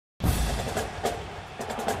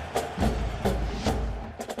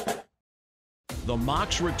The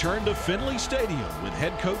Mocs return to Finley Stadium with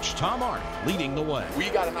head coach Tom Arndt leading the way. We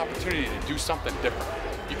got an opportunity to do something different.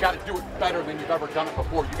 You got to do it better than you've ever done it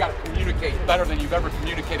before. You got to communicate better than you've ever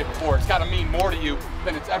communicated before. It's got to mean more to you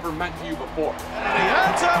than it's ever meant to you before.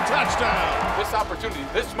 And it's a touchdown. This opportunity,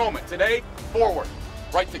 this moment, today, forward,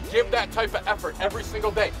 right, to give that type of effort every single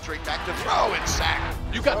day. Straight back to throw and sack.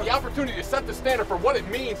 You got the opportunity to set the standard for what it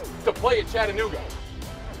means to play at Chattanooga.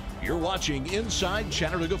 You're watching Inside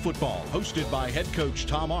Chattanooga Football, hosted by head coach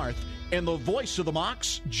Tom Arndt and the voice of the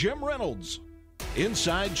Mocs, Jim Reynolds.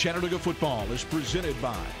 Inside Chattanooga Football is presented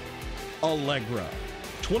by Allegra,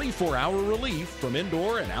 24-hour relief from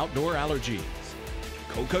indoor and outdoor allergies.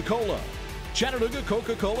 Coca-Cola, Chattanooga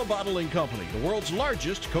Coca-Cola Bottling Company, the world's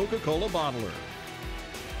largest Coca-Cola bottler.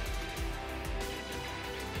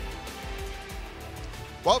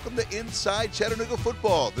 Welcome to Inside Chattanooga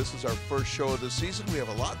Football. This is our first show of the season. We have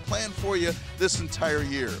a lot planned for you this entire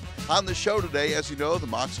year. On the show today, as you know, the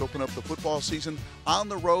Mocs open up the football season on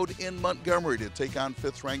the road in Montgomery to take on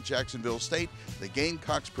 5th-ranked Jacksonville State. The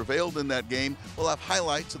Gamecocks prevailed in that game. We'll have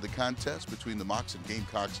highlights of the contest between the Mocs and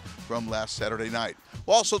Gamecocks from last Saturday night.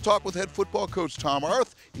 We'll also talk with head football coach Tom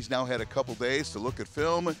Arndt. He's now had a couple days to look at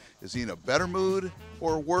film. Is he in a better mood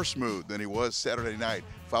or a worse mood than he was Saturday night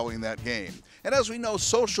following that game? And as we know,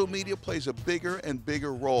 social media plays a bigger and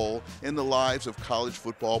bigger role in the lives of college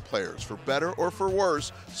football players. For better or for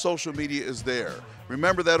worse, social media is there.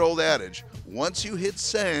 Remember that old adage, once you hit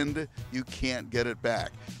send, you can't get it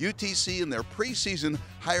back. UTC in their preseason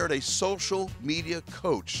hired a social media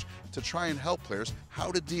coach to try and help players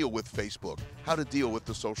how to deal with Facebook, how to deal with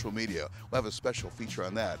the social media. We'll have a special feature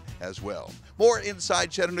on that as well. More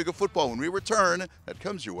Inside Chattanooga Football when we return. That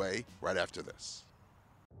comes your way right after this.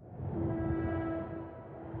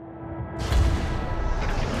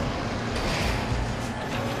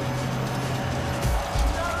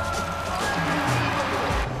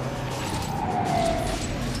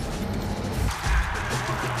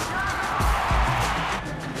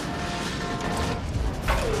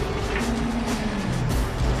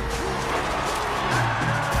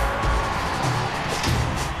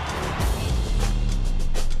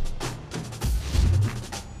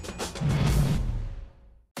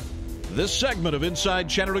 This segment of Inside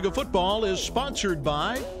Chattanooga Football is sponsored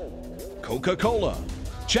by Coca-Cola,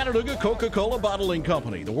 Chattanooga Coca-Cola Bottling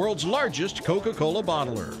Company, the world's largest Coca-Cola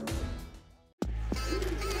bottler.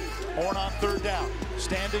 Horn on third down,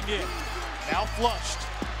 standing in, now flushed,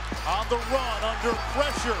 on the run, under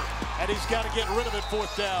pressure, and he's got to get rid of it,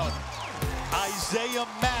 fourth down. Isaiah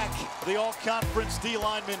Mack, the all-conference D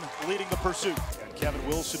lineman, leading the pursuit. And Kevin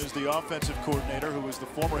Wilson is the offensive coordinator, who is the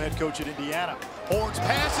former head coach at Indiana. Horn's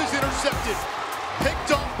pass is intercepted,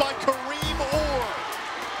 picked up by Kareem Orr.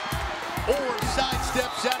 Orr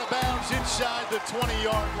sidesteps out of bounds inside the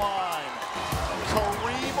 20-yard line.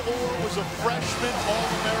 Kareem Orr was a freshman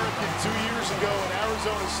All-American 2 years ago at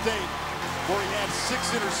Arizona State, where he had 6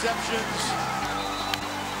 interceptions.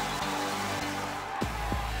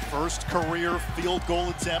 First career field goal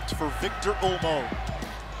attempt for Victor Olmo.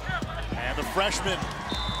 And the freshman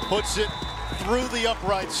puts it through the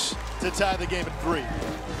uprights to tie the game at 3.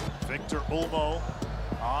 Victor Olmo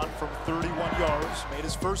on from 31 yards, made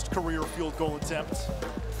his first career field goal attempt.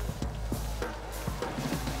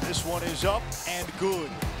 This one is up and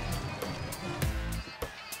good.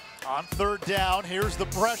 On third down, here's the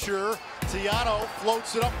pressure. Tiano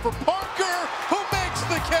floats it up for Parker, who makes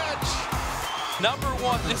the catch. Number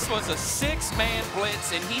one, this was a 6-man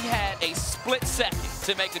blitz, and he had a split second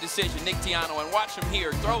to make the decision, Nick Tiano. And watch him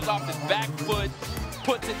here. Throws off his back foot,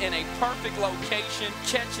 puts it in a perfect location,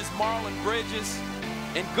 catches Marlon Bridges,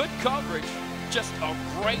 and good coverage. Just a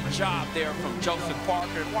great job there from Joseph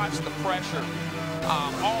Parker. And watch the pressure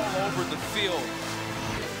all over the field.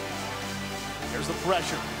 Here's the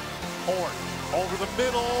pressure. Horn over the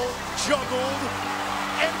middle, juggled,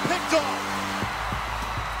 and picked off.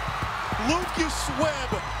 Lucas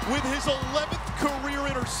Webb with his 11th career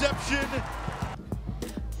interception.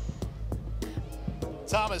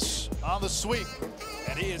 Thomas on the sweep,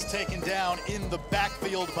 and he is taken down in the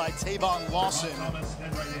backfield by Tavon Lawson.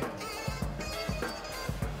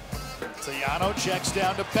 Tiano checks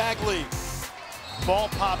down to Bagley. Ball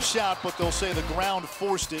pops out, but they'll say the ground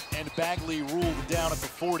forced it, and Bagley ruled down at the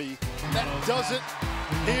 40. That does it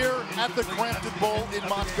here at the Crampton Bowl in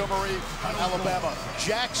Montgomery, Alabama.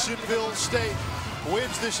 Jacksonville State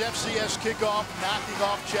wins this FCS kickoff, knocking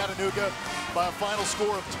off Chattanooga by a final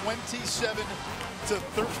score of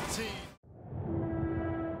 27-13.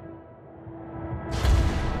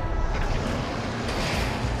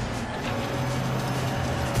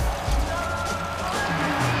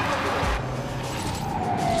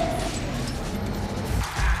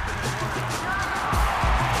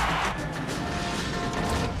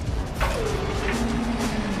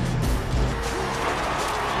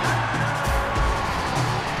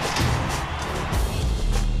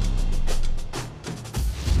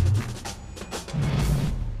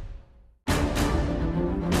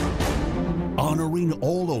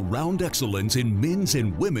 all-around excellence in men's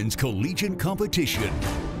and women's collegiate competition.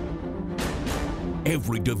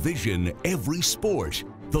 Every division, every sport,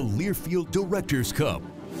 the Learfield Directors Cup.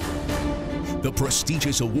 The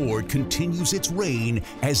prestigious award continues its reign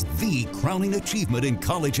as the crowning achievement in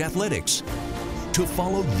college athletics. To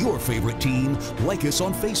follow your favorite team, like us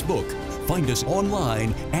on Facebook, find us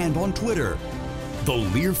online and on Twitter. The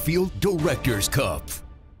Learfield Directors Cup.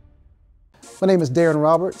 My name is Darren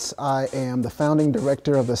Roberts. I am the founding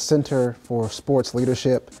director of the Center for Sports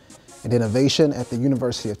Leadership and Innovation at the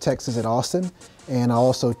University of Texas at Austin, and I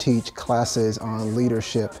also teach classes on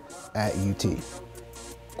leadership at UT. I'm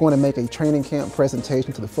going to make a training camp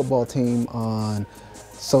presentation to the football team on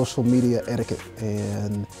social media etiquette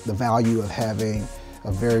and the value of having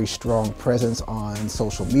a very strong presence on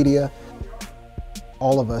social media.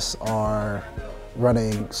 All of us are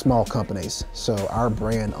running small companies, so our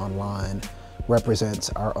brand online represents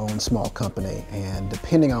our own small company, and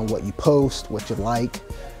depending on what you post, what you like,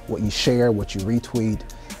 what you share, what you retweet,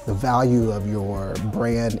 the value of your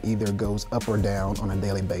brand either goes up or down on a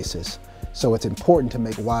daily basis. So it's important to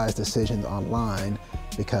make wise decisions online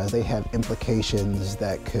because they have implications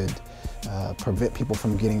that could prevent people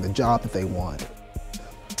from getting the job that they want.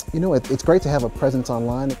 You know, it's great to have a presence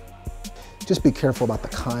online. Just be careful about the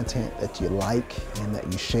content that you like and that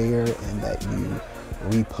you share and that you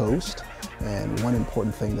repost. And one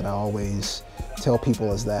important thing that I always tell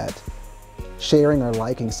people is that sharing or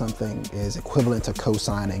liking something is equivalent to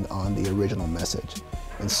co-signing on the original message.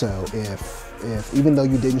 And so if even though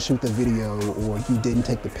you didn't shoot the video or you didn't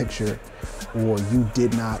take the picture or you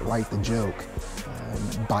did not write the joke,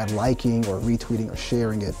 by liking or retweeting or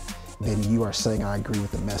sharing it, then you are saying I agree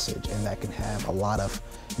with the message, and that can have a lot of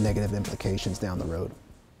negative implications down the road.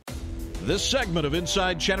 This segment of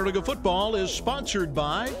Inside Chattanooga Football is sponsored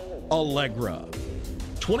by Allegra,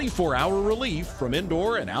 24-hour relief from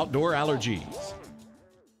indoor and outdoor allergies.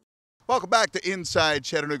 Welcome back to Inside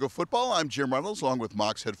Chattanooga Football. I'm Jim Reynolds, along with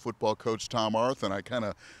Mocs head football coach Tom Arth, and I kind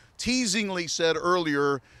of teasingly said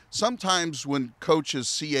earlier, sometimes when coaches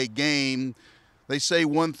see a game, they say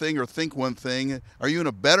one thing or think one thing. Are you in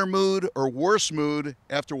a better mood or worse mood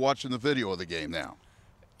after watching the video of the game now?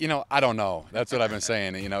 You know, I don't know. That's what I've been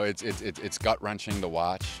saying. You know, it's gut-wrenching to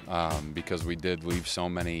watch because we did leave so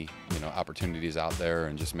many, opportunities out there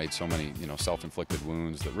and just made so many, self-inflicted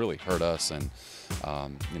wounds that really hurt us. And,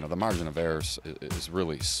 the margin of error is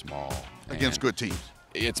really small. Against good teams.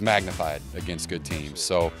 It's magnified against good teams.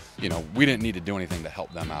 So, we didn't need to do anything to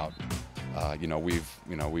help them out.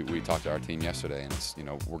 We talked to our team yesterday, and it's,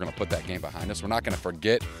 we're going to put that game behind us. We're not going to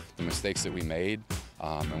forget the mistakes that we made,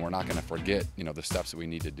 and we're not going to forget, the steps that we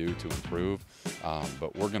need to do to improve.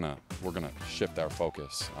 But we're gonna shift our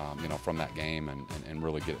focus, from that game and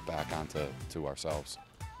really get it back onto ourselves.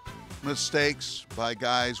 Mistakes by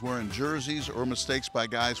guys wearing jerseys or mistakes by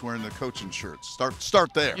guys wearing the coaching shirts?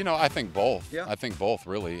 Start there. I think both. Yeah. I think both,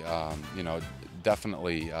 really.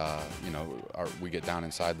 Definitely, we get down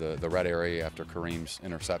inside the red area after Kareem's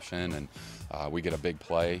interception, and we get a big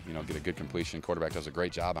play, get a good completion. Quarterback does a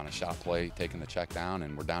great job on a shot play, taking the check down,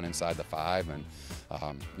 and we're down inside the 5,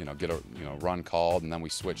 and, get a run called, and then we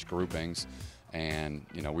switch groupings. And,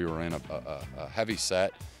 we were in a heavy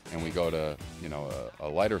set, and we go to, a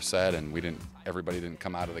lighter set, and everybody didn't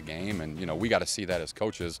come out of the game. And, we got to see that as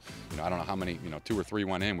coaches. I don't know how many, 2 or 3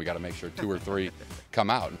 went in. We got to make sure 2 or 3 come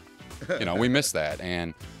out. We missed that,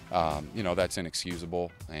 and that's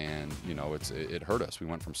inexcusable, and it hurt us. We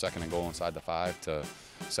went from 2nd and goal inside the 5 to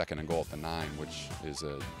 2nd and goal at the 9, which is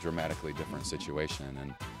a dramatically different situation.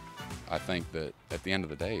 And I think that at the end of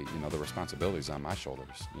the day, the responsibility is on my shoulders.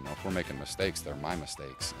 If we're making mistakes, they're my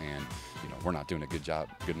mistakes, and we're not doing a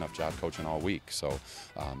good enough job coaching all week. So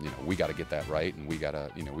we got to get that right, and we got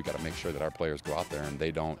to make sure that our players go out there and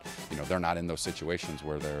they don't, they're not in those situations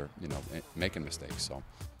where they're making mistakes. So.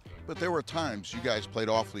 But there were times you guys played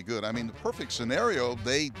awfully good. I mean, the perfect scenario,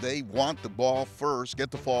 they want the ball first,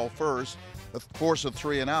 get the ball first, force a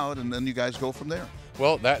 3 and out, and then you guys go from there.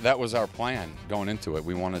 Well, that was our plan going into it.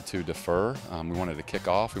 We wanted to defer. We wanted to kick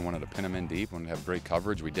off. We wanted to pin them in deep. We wanted to have great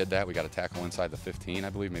coverage. We did that. We got a tackle inside the 15, I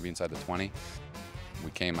believe, maybe inside the 20.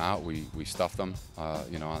 We came out. We stuffed them,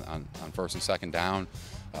 on 1st and 2nd down.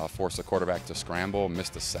 Forced the quarterback to scramble,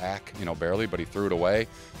 missed a sack, barely, but he threw it away.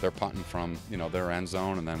 They're punting from, their end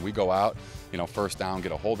zone, and then we go out, 1st down,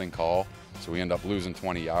 get a holding call, so we end up losing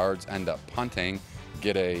 20 yards, end up punting,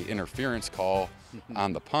 get a interference call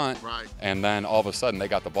on the punt, right. And then all of a sudden they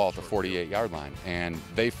got the ball at the 48-yard line, and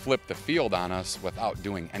they flipped the field on us without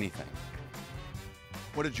doing anything.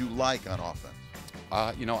 What did you like on offense?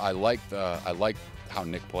 I liked how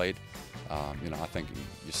Nick played. You know, I think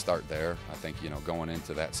you start there. I think, you know, going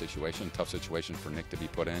into that situation, tough situation for Nick to be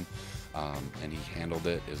put in, and he handled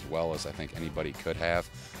it as well as I think anybody could have.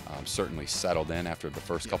 Certainly settled in after the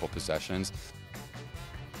first couple possessions.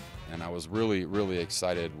 And I was really, really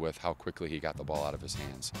excited with how quickly he got the ball out of his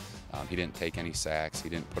hands. He didn't take any sacks. He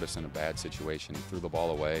didn't put us in a bad situation. He threw the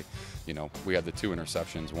ball away. You know, we had the 2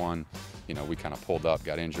 interceptions. One, you know, we kind of pulled up,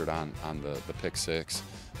 got injured on the pick 6,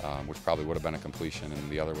 which probably would have been a completion, and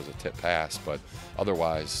the other was a tip pass. But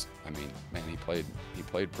otherwise, I mean, man, he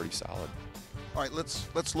played pretty solid. All right,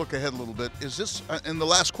 let's look ahead a little bit. Is this, and the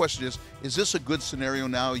last question is this a good scenario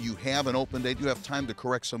now? You have an open date. You have time to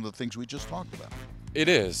correct some of the things we just talked about. It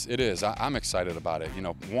is. I'm excited about it. You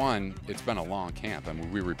know, one, it's been a long camp. I mean,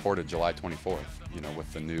 we reported July 24th, you know,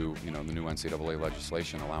 with the new NCAA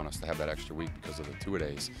legislation allowing us to have that extra week because of the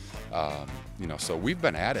two-a-days. You know, so we've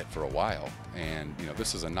been at it for a while, and, you know,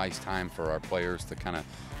 this is a nice time for our players to kind of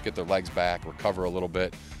get their legs back, recover a little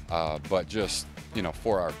bit, but just, you know,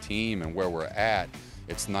 for our team and where we're at,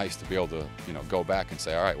 it's nice to be able to, you know, go back and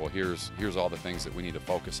say, all right, well, here's all the things that we need to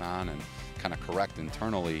focus on and kind of correct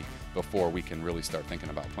internally before we can really start thinking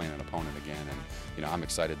about playing an opponent again. And, you know, I'm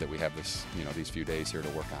excited that we have this, you know, these few days here to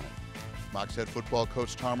work on it. Mocs head football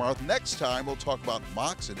coach Tom Arth. Next time, we'll talk about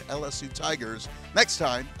Mocs and LSU Tigers. Next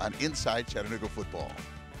time on Inside Chattanooga Football.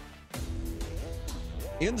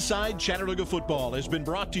 Inside Chattanooga Football has been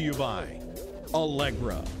brought to you by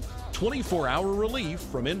Allegra, 24-hour relief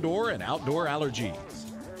from indoor and outdoor allergies.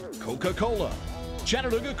 Coca-Cola,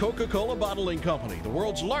 Chattanooga Coca-Cola Bottling Company, the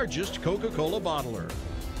world's largest Coca-Cola bottler.